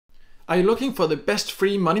Are you looking for the best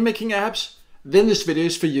free money-making apps? Then this video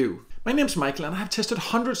is for you. My name is Michael and I have tested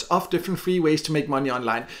hundreds of different free ways to make money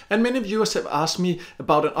online, and many viewers have asked me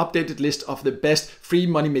about an updated list of the best free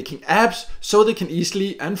money-making apps so they can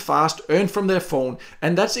easily and fast earn from their phone.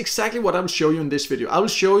 And that's exactly what I will show you in this video. I will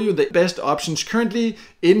show you the best options currently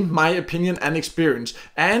in my opinion and experience,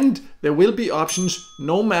 and there will be options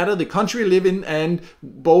no matter the country you live in, and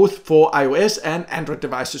both for iOS and Android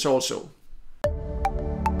devices also.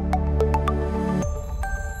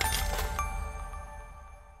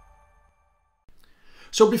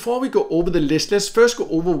 So before we go over the list, let's first go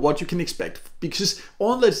over what you can expect, because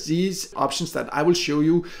all of these options that I will show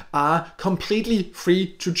you are completely free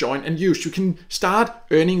to join and use. You can start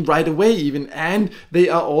earning right away even, and they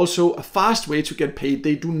are also a fast way to get paid.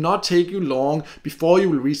 They do not take you long before you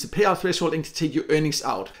will reach the payout threshold and can take your earnings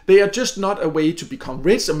out. They are just not a way to become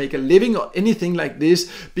rich or make a living or anything like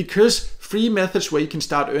this, because free methods where you can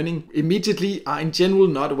start earning immediately are in general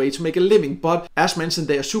not a way to make a living. But as mentioned,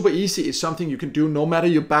 they are super easy. It's something you can do no matter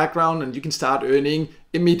your background, and you can start earning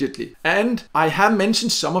immediately. And I have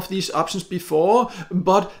mentioned some of these options before,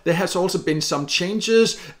 but there has also been some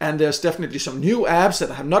changes, and there's definitely some new apps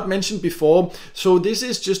that I have not mentioned before. So this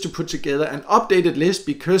is just to put together an updated list,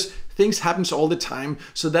 because things happens all the time.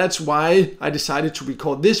 So that's why I decided to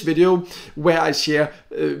record this video where I share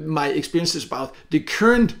my experiences about the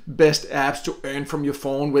current best apps to earn from your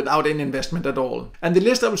phone without any investment at all. And the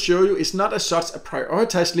list I will show you is not as such a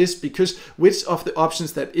prioritized list, because which of the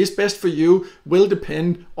options that is best for you will depend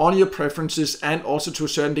on your preferences and also to a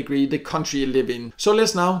certain degree the country you live in. So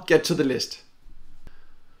let's now get to the list.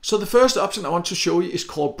 So the first option I want to show you is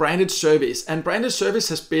called Branded Surveys, and Branded Surveys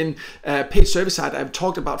has been a paid service site I've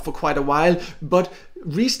talked about for quite a while, but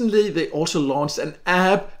recently they also launched an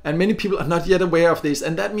app, and many people are not yet aware of this,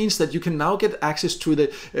 and that means that you can now get access to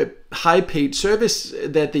the high paid service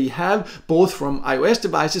that they have both from iOS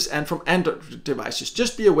devices and from Android devices.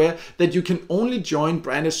 Just be aware that you can only join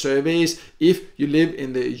Branded Surveys if you live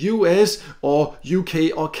in the US or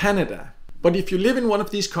UK or Canada. But if you live in one of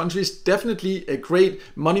these countries, definitely a great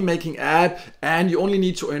money-making app, and you only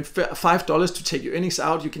need to earn $5 to take your earnings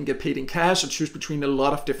out. You can get paid in cash or choose between a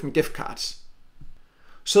lot of different gift cards.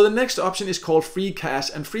 So the next option is called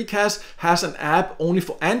FreeCash, and FreeCash has an app only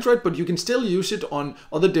for Android, but you can still use it on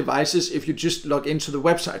other devices if you just log into the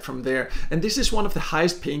website from there. And this is one of the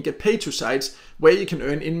highest paying get paid to sites where you can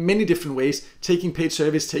earn in many different ways, taking paid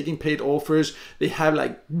service, taking paid offers. They have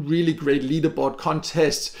like really great leaderboard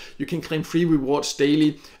contests. You can claim free rewards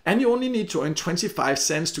daily, and you only need to earn 25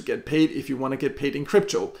 cents to get paid if you want to get paid in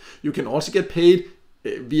crypto. You can also get paid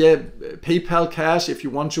via PayPal Cash if you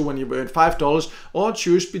want to when you earn $5, or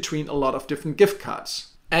choose between a lot of different gift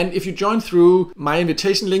cards. And if you join through my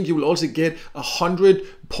invitation link, you will also get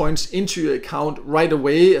 100 points into your account right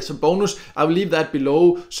away as a bonus. I will leave that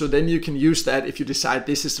below, so then you can use that if you decide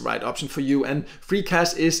this is the right option for you. And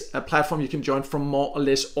FreeCash is a platform you can join from more or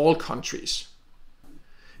less all countries.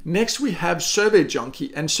 Next we have Survey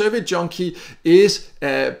Junkie, and Survey Junkie is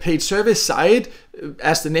a paid service site,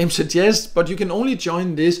 as the name suggests, but you can only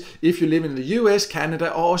join this if you live in the US,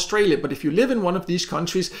 Canada or Australia. But if you live in one of these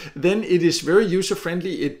countries, then it is very user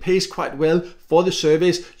friendly. It pays quite well for the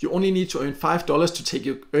surveys. You only need to earn $5 to take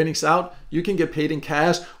your earnings out. You can get paid in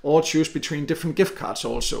cash or choose between different gift cards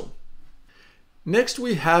also. Next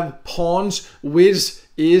we have Pawns, which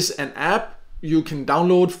is an app you can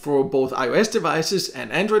download for both iOS devices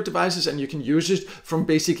and Android devices, and you can use it from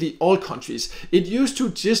basically all countries. It used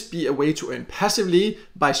to just be a way to earn passively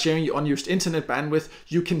by sharing your unused internet bandwidth.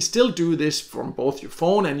 You can still do this from both your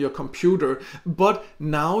phone and your computer, but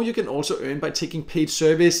now you can also earn by taking paid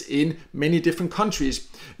service in many different countries.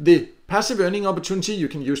 The passive earning opportunity you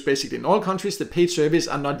can use basically in all countries. The paid service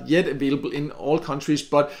are not yet available in all countries,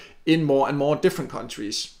 but in more and more different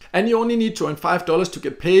countries. And you only need to earn $5 to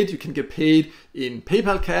get paid. You can get paid in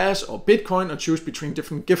PayPal Cash or Bitcoin, or choose between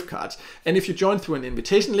different gift cards. And if you join through an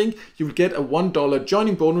invitation link, you will get a $1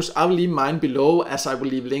 joining bonus. I will leave mine below, as I will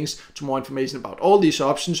leave links to more information about all these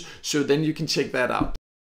options, so then you can check that out.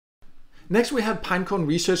 Next we have Pinecone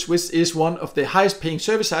Research, which is one of the highest paying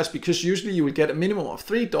service sites, because usually you will get a minimum of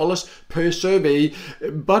 $3 per survey,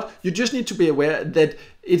 but you just need to be aware that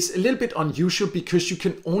it's a little bit unusual, because you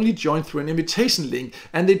can only join through an invitation link,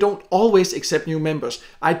 and they don't always accept new members.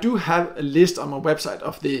 I do have a list on my website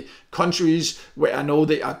of the countries where I know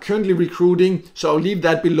they are currently recruiting, so I'll leave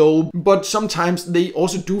that below. But sometimes they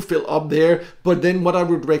also do fill up there, but then what I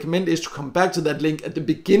would recommend is to come back to that link at the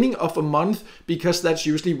beginning of a month, because that's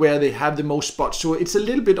usually where they have the most spots. So it's a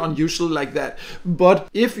little bit unusual like that. But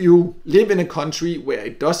if you live in a country where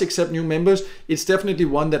it does accept new members, it's definitely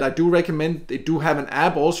one that I do recommend. They do have an app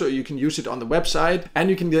app also. You can use it on the website, and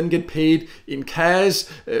you can then get paid in cash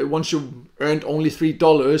once you've earned only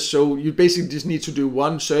 $3. So you basically just need to do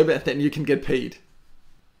one survey and then you can get paid.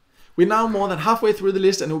 We're now more than halfway through the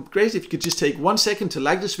list, and it would be great if you could just take 1 second to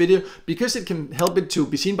like this video, because it can help it to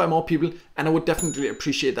be seen by more people, and I would definitely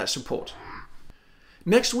appreciate that support.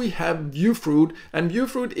 Next we have Viewfruit, and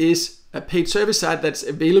Viewfruit is a paid service site that's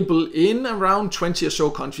available in around 20 or so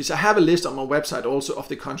countries. I have a list on my website also of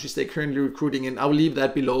the countries they're currently recruiting in. I will leave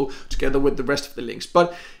that below together with the rest of the links.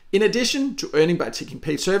 But in addition to earning by taking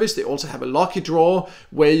paid service, they also have a lucky draw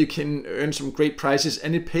where you can earn some great prizes,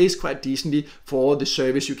 and it pays quite decently for the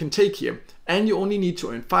service you can take here. And you only need to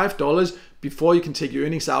earn $5 before you can take your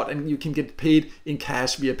earnings out, and you can get paid in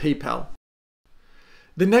cash via PayPal.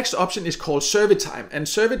 The next option is called SurveyTime, and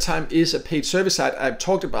SurveyTime is a paid service site I've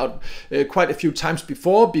talked about quite a few times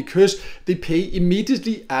before, because they pay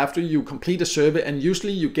immediately after you complete a survey, and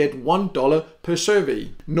usually you get $1 per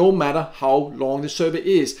survey, no matter how long the survey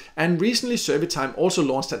is. And recently SurveyTime also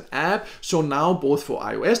launched an app, so now both for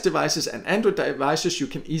iOS devices and Android devices you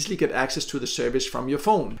can easily get access to the service from your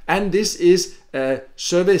phone. And this is a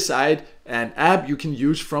survey site, an app you can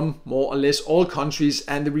use from more or less all countries,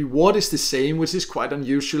 and the reward is the same, which is quite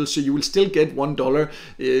unusual. So you will still get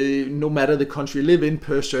 $1 no matter the country you live in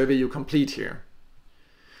per survey you complete here.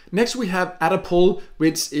 Next we have Adapole,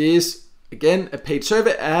 which is again a paid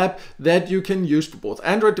survey app that you can use for both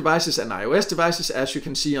Android devices and iOS devices, as you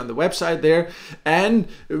can see on the website there, and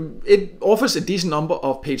it offers a decent number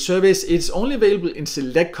of paid surveys. It's only available in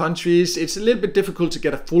select countries. It's a little bit difficult to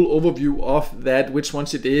get a full overview of that, which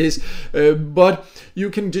ones it is, but you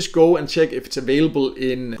can just go and check if it's available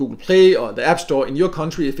in Google Play or the App Store in your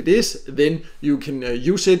country. If it is, then you can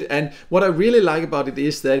use it. And what I really like about it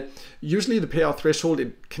is that usually the payout threshold,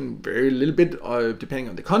 it can vary a little bit depending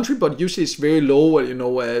on the country, but usually it's very low, you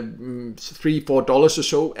know, $3-4 or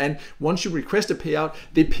so. And once you request a payout,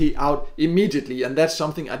 they pay out immediately, and that's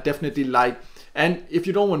something I definitely like. And if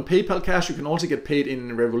you don't want PayPal cash, you can also get paid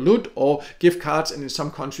in Revolut or gift cards, and in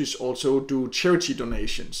some countries also do charity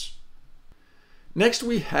donations. Next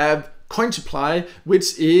we have Coinsupply,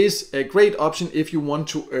 which is a great option if you want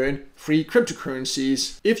to earn free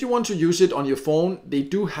cryptocurrencies. If you want to use it on your phone, they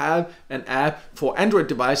do have an app for Android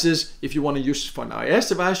devices. If you want to use it for an iOS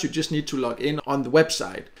device, you just need to log in on the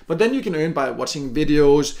website. But then you can earn by watching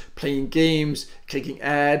videos, playing games, clicking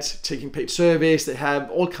ads, taking paid surveys. They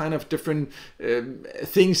have all kind of different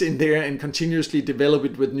things in there, and continuously develop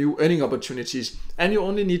it with new earning opportunities. And you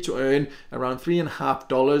only need to earn around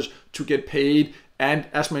 $3.50 to get paid. And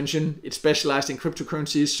as mentioned, it's specialized in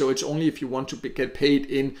cryptocurrencies, so it's only if you want to get paid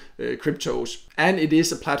in cryptos. And it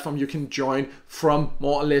is a platform you can join from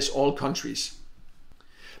more or less all countries.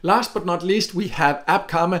 Last but not least, we have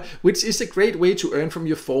AppKarma, which is a great way to earn from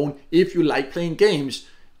your phone if you like playing games.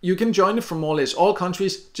 You can join it from more or less all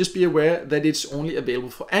countries. Just be aware that it's only available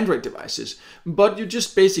for Android devices. But you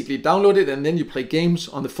just basically download it, and then you play games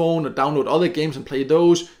on the phone, or download other games and play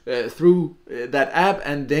those through that app,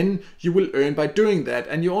 and then you will earn by doing that.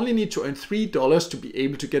 And you only need to earn $3 to be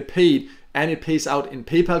able to get paid. And it pays out in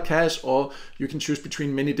PayPal cash, or you can choose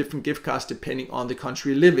between many different gift cards depending on the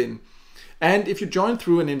country you live in. And if you join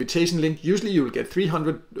through an invitation link, usually you will get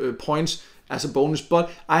 300 points as a bonus,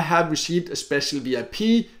 but I have received a special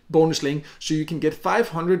VIP bonus link, so you can get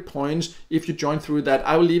 500 points if you join through that.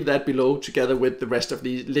 I will leave that below together with the rest of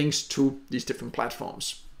the links to these different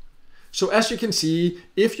platforms. So as you can see,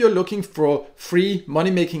 if you're looking for free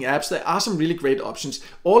money-making apps, there are some really great options.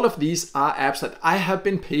 All of these are apps that I have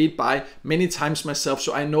been paid by many times myself,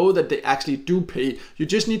 so I know that they actually do pay. You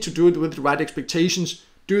just need to do it with the right expectations,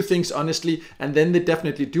 do things honestly, and then they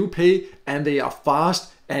definitely do pay, and they are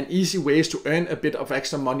fast and easy ways to earn a bit of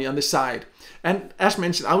extra money on the side. And as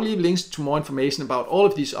mentioned, I'll leave links to more information about all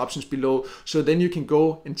of these options below, so then you can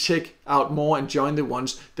go and check out more and join the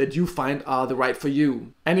ones that you find are the right for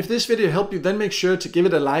you. And if this video helped you, then make sure to give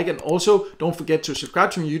it a like, and also don't forget to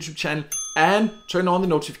subscribe to my YouTube channel and turn on the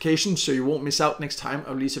notifications so you won't miss out next time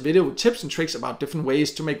I release a video with tips and tricks about different ways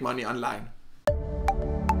to make money online.